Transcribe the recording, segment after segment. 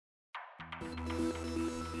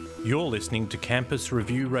You're listening to Campus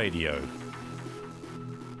Review Radio.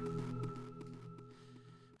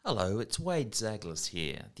 Hello, it's Wade Zaglis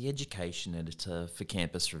here, the Education Editor for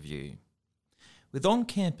Campus Review. With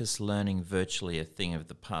on-campus learning virtually a thing of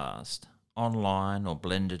the past, online or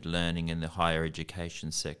blended learning in the higher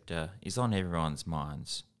education sector is on everyone's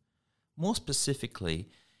minds. More specifically,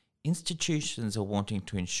 institutions are wanting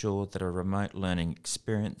to ensure that a remote learning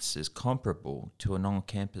experience is comparable to an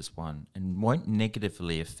on-campus one and won't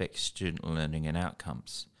negatively affect student learning and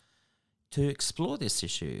outcomes. To explore this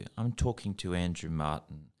issue, I'm talking to Andrew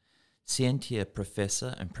Martin, Scientia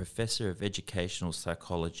Professor and Professor of Educational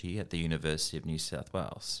Psychology at the University of New South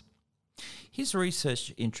Wales. His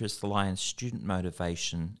research interests lie in student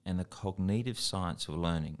motivation and the cognitive science of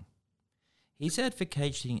learning. He's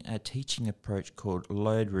advocating a teaching approach called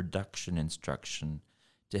load reduction instruction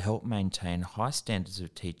to help maintain high standards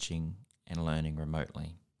of teaching and learning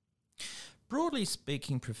remotely. Broadly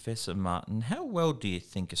speaking, Professor Martin, how well do you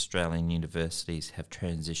think Australian universities have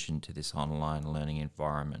transitioned to this online learning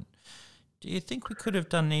environment? Do you think we could have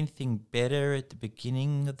done anything better at the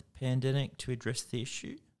beginning of the pandemic to address the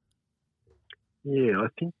issue? Yeah, I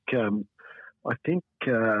think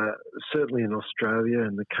certainly in Australia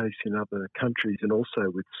and the case in other countries, and also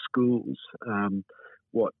with schools,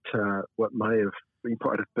 what we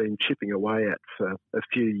might have been chipping away at for a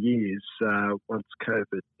few years, once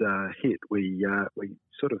COVID hit, we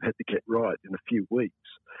sort of had to get right in a few weeks.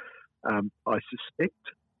 I suspect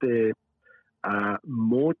there are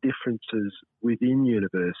more differences within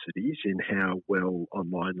universities in how well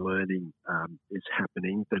online learning is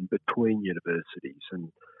happening than between universities.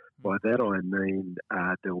 And by that I mean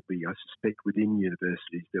there'll be, I suspect within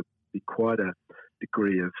universities, there'll be quite a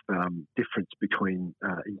degree of difference between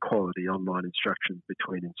in quality online instruction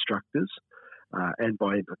between instructors and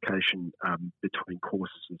by implication between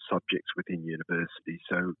courses and subjects within universities.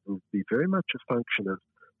 So it will be very much a function of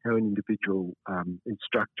how an individual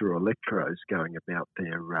instructor or lecturer is going about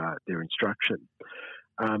their instruction.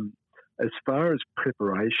 As far as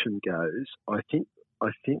preparation goes, I think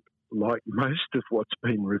like most of what's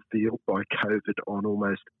been revealed by COVID on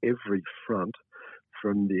almost every front,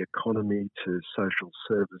 from the economy to social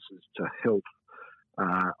services to health,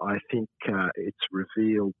 I think it's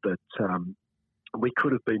revealed that we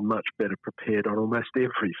could have been much better prepared on almost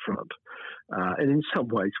every front. And in some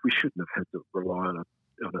ways, we shouldn't have had to rely on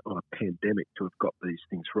a pandemic to have got these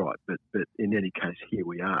things right. But in any case, here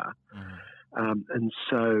we are. And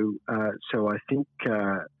so I think,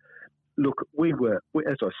 look,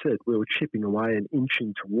 as I said, we were chipping away and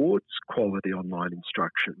inching towards quality online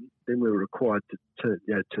instruction. Then we were required to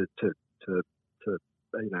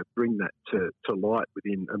bring that to light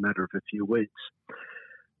within a matter of a few weeks.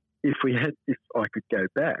 If I could go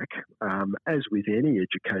back, as with any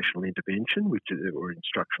educational intervention, or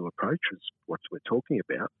instructional approach, is what we're talking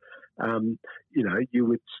about, you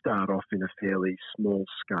would start off in a fairly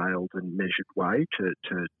small-scaled and measured way to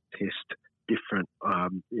test different,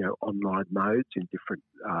 online modes in different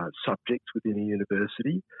subjects within a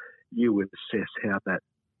university. You would assess how that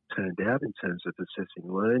turned out in terms of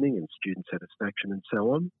assessing learning and student satisfaction and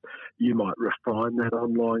so on. You might refine that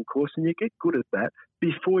online course, and you get good at that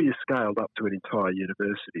before you scaled up to an entire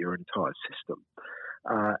university or entire system.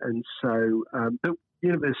 But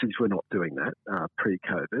universities were not doing that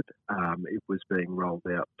pre-COVID. It was being rolled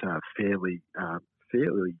out fairly,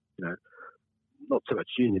 not so much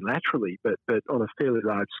unilaterally, but on a fairly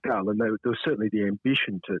large scale. And there was certainly the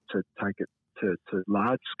ambition to take it to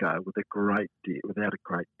large scale without a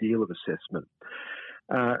great deal of assessment.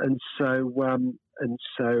 And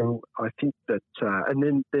so I think that,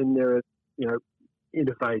 and then there are,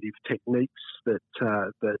 innovative techniques that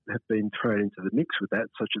have been thrown into the mix with that,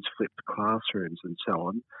 such as flipped classrooms and so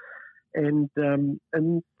on. And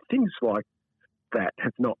things like that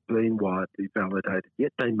have not been widely validated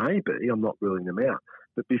yet. They may be, I'm not ruling them out.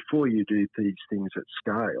 But before you do these things at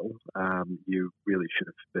scale, you really should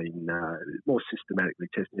have been more systematically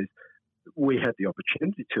testing this. We had the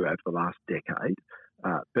opportunity to over the last decade,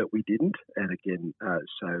 but we didn't. And again,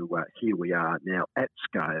 so here we are now at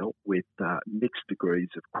scale with mixed degrees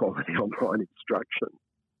of quality online instruction.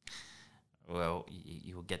 Well,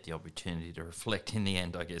 you will get the opportunity to reflect in the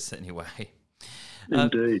end, I guess, anyway.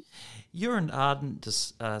 Indeed. You're an ardent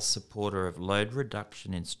supporter of load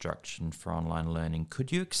reduction instruction for online learning.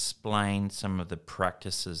 Could you explain some of the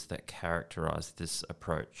practices that characterise this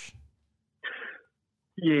approach?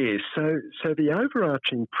 Yeah, so the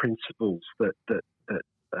overarching principles that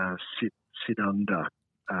sit under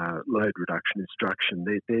load reduction instruction,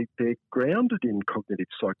 they're grounded in cognitive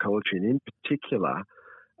psychology, and in particular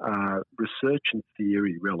research and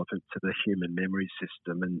theory relevant to the human memory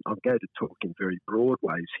system. And I'm going to talk in very broad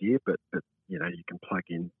ways here, but you can plug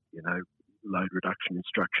in, load reduction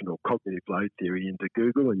instruction or cognitive load theory into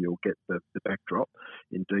Google and you'll get the backdrop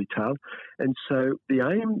in detail. And so the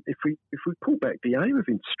aim, if we pull back, the aim of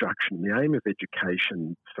instruction, the aim of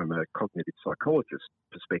education from a cognitive psychologist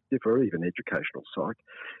perspective or even educational psych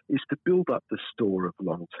is to build up the store of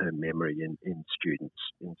long-term memory in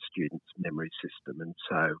students' memory system. And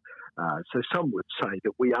so some would say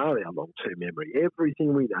that we are our long-term memory.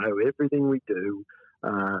 Everything we know, everything we do,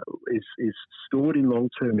 is stored in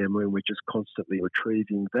long-term memory, and we're just constantly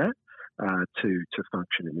retrieving that to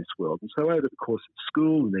function in this world. And so over the course of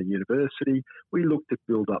school and then university, we look to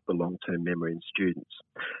build up the long-term memory in students.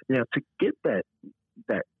 Now, to get that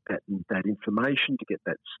information, to get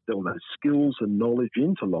all those skills and knowledge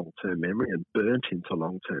into long-term memory and burnt into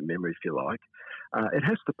long-term memory, if you like, it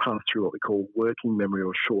has to pass through what we call working memory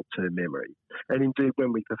or short-term memory. And indeed,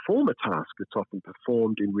 when we perform a task, it's often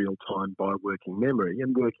performed in real time by working memory,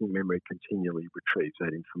 and working memory continually retrieves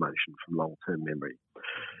that information from long-term memory.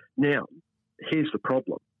 Now, here's the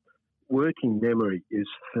problem. Working memory is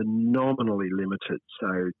phenomenally limited.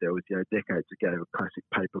 So there was, decades ago, a classic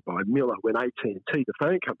paper by Miller when AT&T, the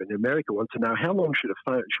phone company in America, wanted to know how long should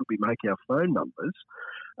we make our phone numbers,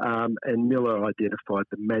 and Miller identified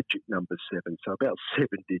the magic number 7. So about 7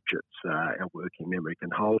 digits our working memory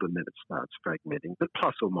can hold, and then it starts fragmenting, but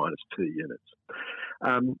plus or minus 2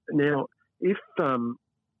 units. Now, if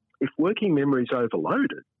working memory is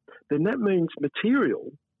overloaded, then that means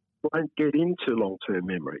material won't get into long-term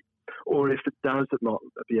memory. Or if it does, it might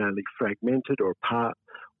be only fragmented or part,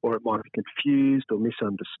 or it might be confused or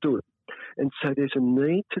misunderstood. And so there's a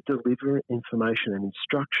need to deliver information and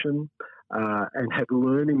instruction and have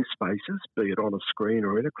learning spaces, be it on a screen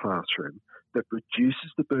or in a classroom, that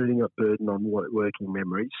reduces the burden on working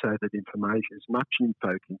memory so that information, as much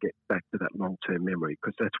info can get back to that long-term memory,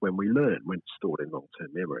 because that's when we learn, when it's stored in long-term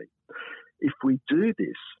memory. If we do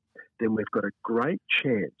this, then we've got a great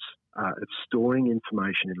chance of storing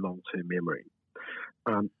information in long-term memory.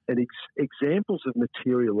 And examples of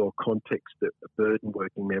material or context that burden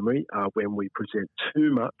working memory are when we present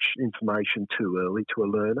too much information too early to a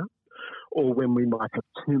learner, or when we might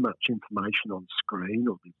have too much information on screen,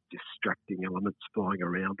 or these distracting elements flying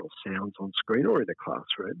around, or sounds on screen or in a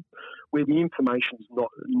classroom, where the information is not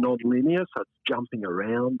non-linear, so it's jumping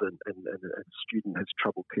around and a student has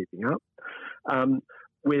trouble keeping up.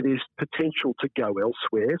 Where there's potential to go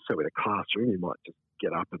elsewhere, so in a classroom you might just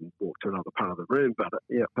get up and walk to another part of the room, but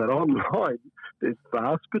online there's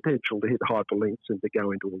vast potential to hit hyperlinks and to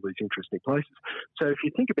go into all these interesting places. So if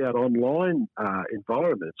you think about online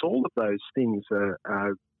environments, all of those things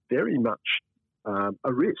are very much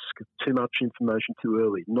a risk. Too much information too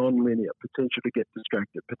early, non-linear, potential to get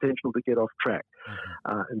distracted, potential to get off track,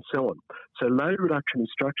 and so on. So load reduction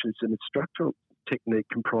instruction is an instructional technique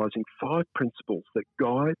comprising 5 principles that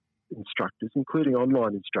guide instructors, including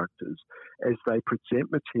online instructors, as they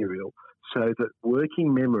present material so that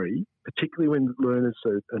working memory, particularly when learners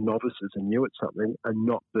are novices and new at something, are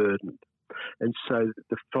not burdened. And so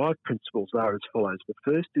the 5 principles are as follows. The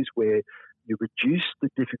first is where you reduce the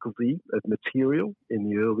difficulty of material in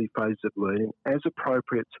the early phase of learning as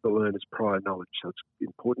appropriate to the learner's prior knowledge. So it's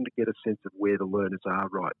important to get a sense of where the learners are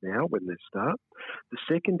right now when they start. The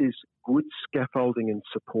second is good scaffolding and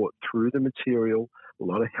support through the material, a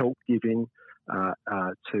lot of help giving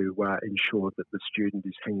to ensure that the student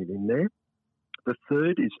is hanging in there. The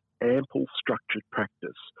third is ample structured practice,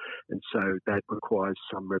 and so that requires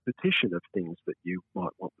some repetition of things that you might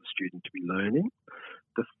want the student to be learning.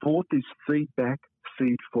 The fourth is feedback,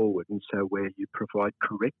 feed forward, and so where you provide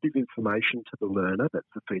corrective information to the learner, that's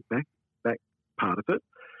the feedback part of it,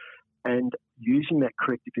 and using that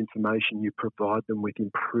corrective information, you provide them with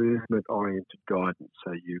improvement-oriented guidance,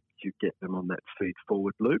 so you get them on that feed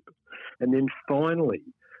forward loop. And then finally,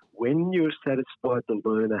 when you're satisfied the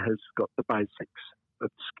learner has got the basics of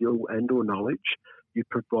skill and or knowledge, you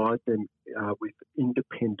provide them with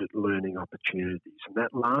independent learning opportunities. And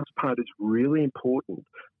that last part is really important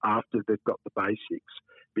after they've got the basics,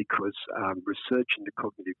 because research into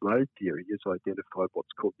cognitive load theory has identified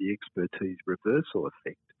what's called the expertise reversal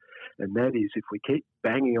effect. And that is, if we keep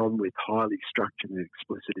banging on with highly structured and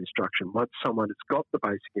explicit instruction, once someone has got the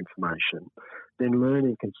basic information, then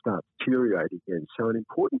learning can start deteriorating again. So an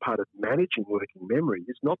important part of managing working memory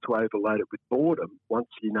is not to overload it with boredom once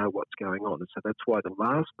you know what's going on. And so that's why the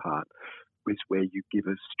last part is where you give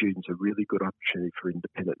students a really good opportunity for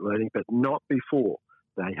independent learning, but not before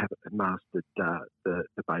they haven't mastered the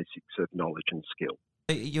basics of knowledge and skill.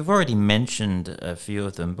 You've already mentioned a few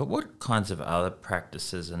of them, but what kinds of other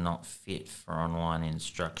practices are not fit for online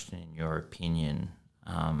instruction, in your opinion?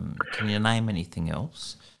 Can you name anything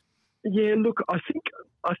else? Yeah, look, I think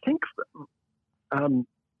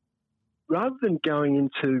rather than going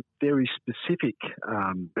into very specific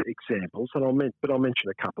examples, and I'll mention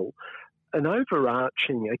a couple. An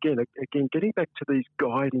overarching, again, getting back to these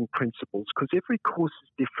guiding principles, because every course is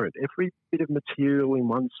different. Every bit of material in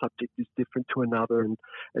one subject is different to another, and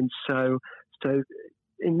so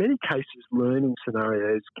in many cases, learning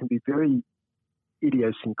scenarios can be very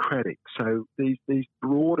idiosyncratic. So these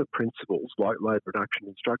broader principles like load reduction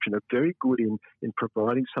instruction are very good in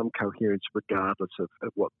providing some coherence regardless of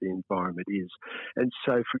what the environment is. And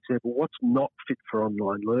so, for example, what's not fit for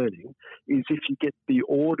online learning is if you get the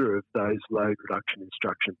order of those load reduction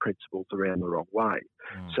instruction principles around the wrong way.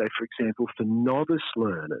 So, for example, for novice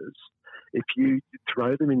learners, if you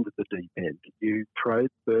throw them into the deep end, you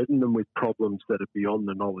burden them with problems that are beyond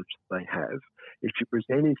the knowledge that they have. If you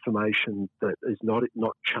present information that is not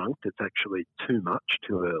chunked, it's actually too much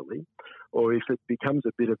too early, or if it becomes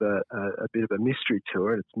a bit of a mystery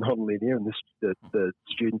tour and it's non-linear and the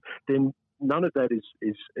student, then none of that is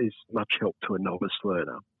much help to a novice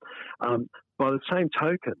learner. By the same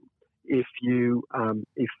token, if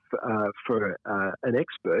for an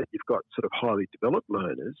expert, you've got sort of highly developed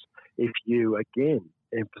learners, if you again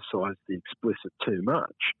emphasise the explicit too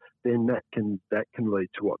much, then that can lead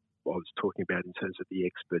to what I was talking about in terms of the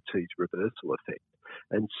expertise reversal effect.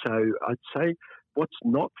 And so I'd say what's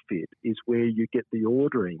not fit is where you get the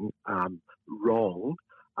ordering wrong,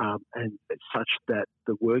 and such that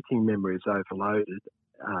the working memory is overloaded.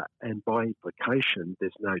 And by implication,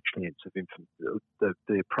 there's no chance of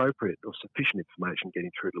the appropriate or sufficient information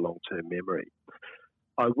getting through to long-term memory.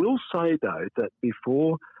 I will say, though, that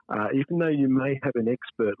before, even though you may have an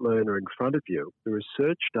expert learner in front of you, the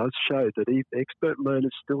research does show that expert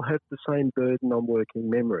learners still have the same burden on working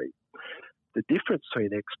memory. The difference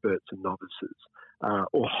between experts and novices,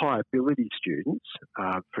 or high ability students,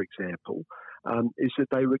 for example, is that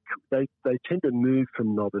they tend to move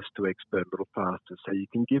from novice to expert a little faster. So you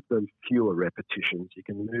can give them fewer repetitions, you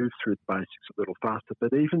can move through the basics a little faster,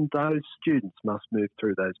 but even those students must move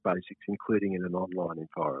through those basics, including in an online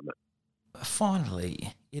environment.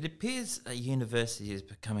 Finally, it appears a university is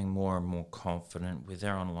becoming more and more confident with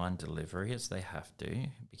their online delivery, as they have to,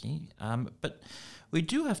 Vicky. But we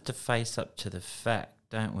do have to face up to the fact,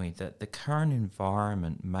 don't we, that the current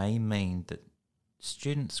environment may mean that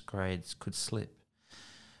students' grades could slip.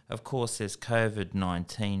 Of course, there's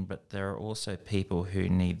COVID-19, but there are also people who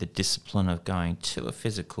need the discipline of going to a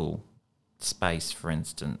physical space, for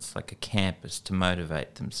instance, like a campus, to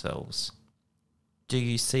motivate themselves. Do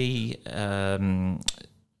you see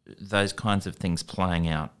those kinds of things playing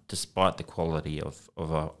out despite the quality of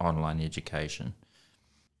our online education?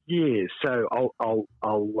 Yeah, so I'll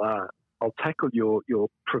tackle your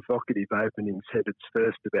provocative opening sentence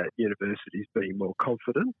first about universities being more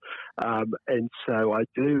confident, and so I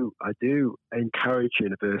do encourage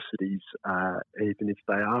universities, even if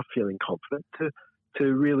they are feeling confident,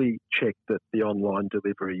 to really check that the online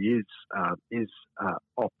delivery is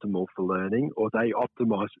optimal for learning, or they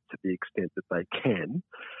optimise it to the extent that they can,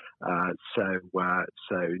 so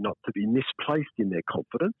not to be misplaced in their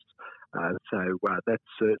confidence. So that's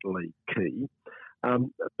certainly key.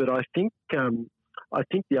 But I think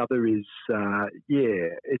the other is, and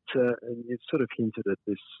you sort of hinted at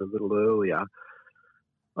this a little earlier.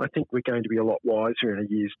 I think we're going to be a lot wiser in a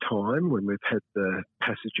year's time when we've had the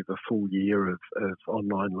passage of a full year of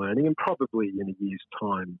online learning, and probably in a year's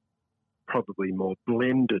time, probably more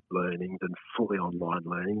blended learning than fully online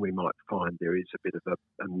learning. We might find there is a bit of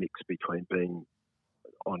a mix between being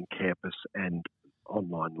on campus and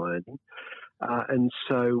online learning. And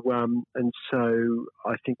so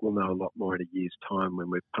I think we'll know a lot more in a year's time when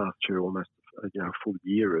we've passed through almost a full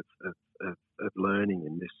year of learning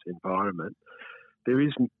in this environment. There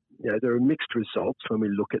are mixed results when we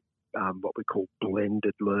look at what we call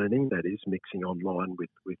blended learning, that is mixing online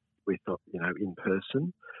with in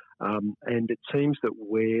person. And it seems that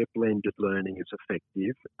where blended learning is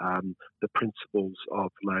effective, the principles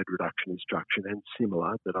of load reduction instruction and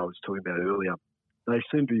similar that I was talking about earlier, they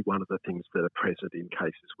seem to be one of the things that are present in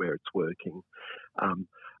cases where it's working.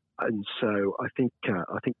 And so I think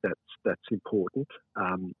that's important.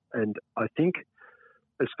 And I think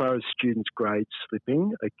as far as students' grades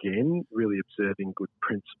slipping, again, really observing good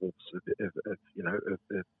principles of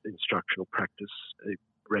instructional practice,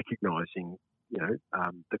 recognising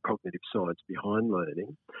the cognitive science behind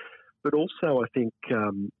learning. but also I think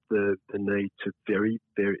the need to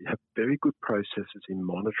have very good processes in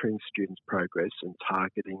monitoring students' progress and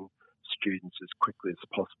targeting students as quickly as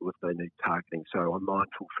possible if they need targeting. So I'm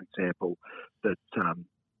mindful, for example, that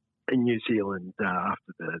in New Zealand,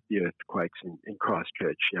 after the earthquakes in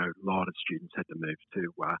Christchurch, a lot of students had to move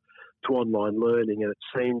to online learning, and it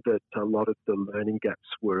seemed that a lot of the learning gaps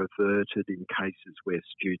were averted in cases where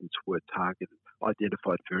students were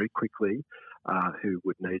identified very quickly, who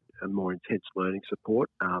would need a more intense learning support,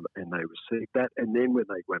 and they received that. And then when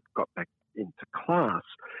they got back into class,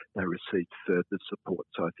 they received further support.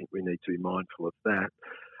 So I think we need to be mindful of that.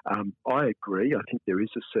 I agree. I think there is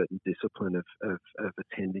a certain discipline of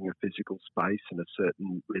attending a physical space and a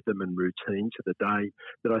certain rhythm and routine to the day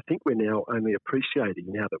that I think we're now only appreciating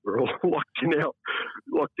now that we're all locked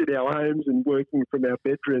in our homes and working from our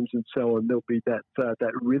bedrooms and so on. There'll be that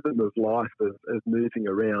rhythm of life of moving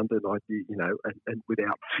around and and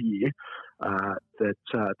without fear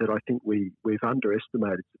that I think we've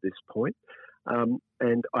underestimated to this point.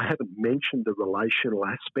 And I haven't mentioned the relational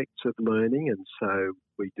aspects of learning, and so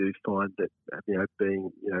we do find that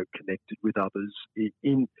being connected with others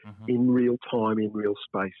in real time, in real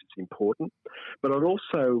space is important. But I'd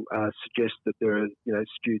also suggest that there are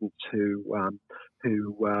students who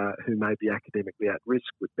may be academically at risk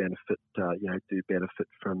would benefit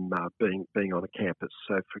from being on a campus.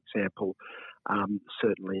 So, for example,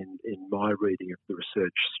 certainly in my reading of the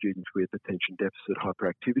research, students with attention deficit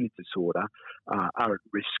hyperactivity disorder are at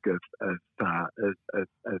risk of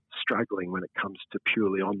struggling when it comes to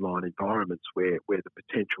purely online environments where the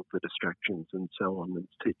potential for distractions and so on, and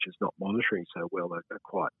teachers not monitoring so well are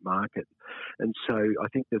quite marked. And so I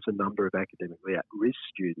think there's a number of academically at-risk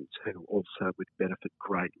students who also would benefit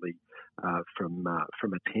greatly from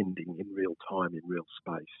attending in real time, in real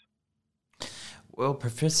space. Well,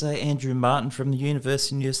 Professor Andrew Martin from the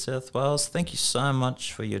University of New South Wales, thank you so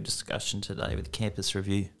much for your discussion today with Campus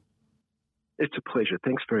Review. It's a pleasure.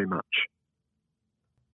 Thanks very much.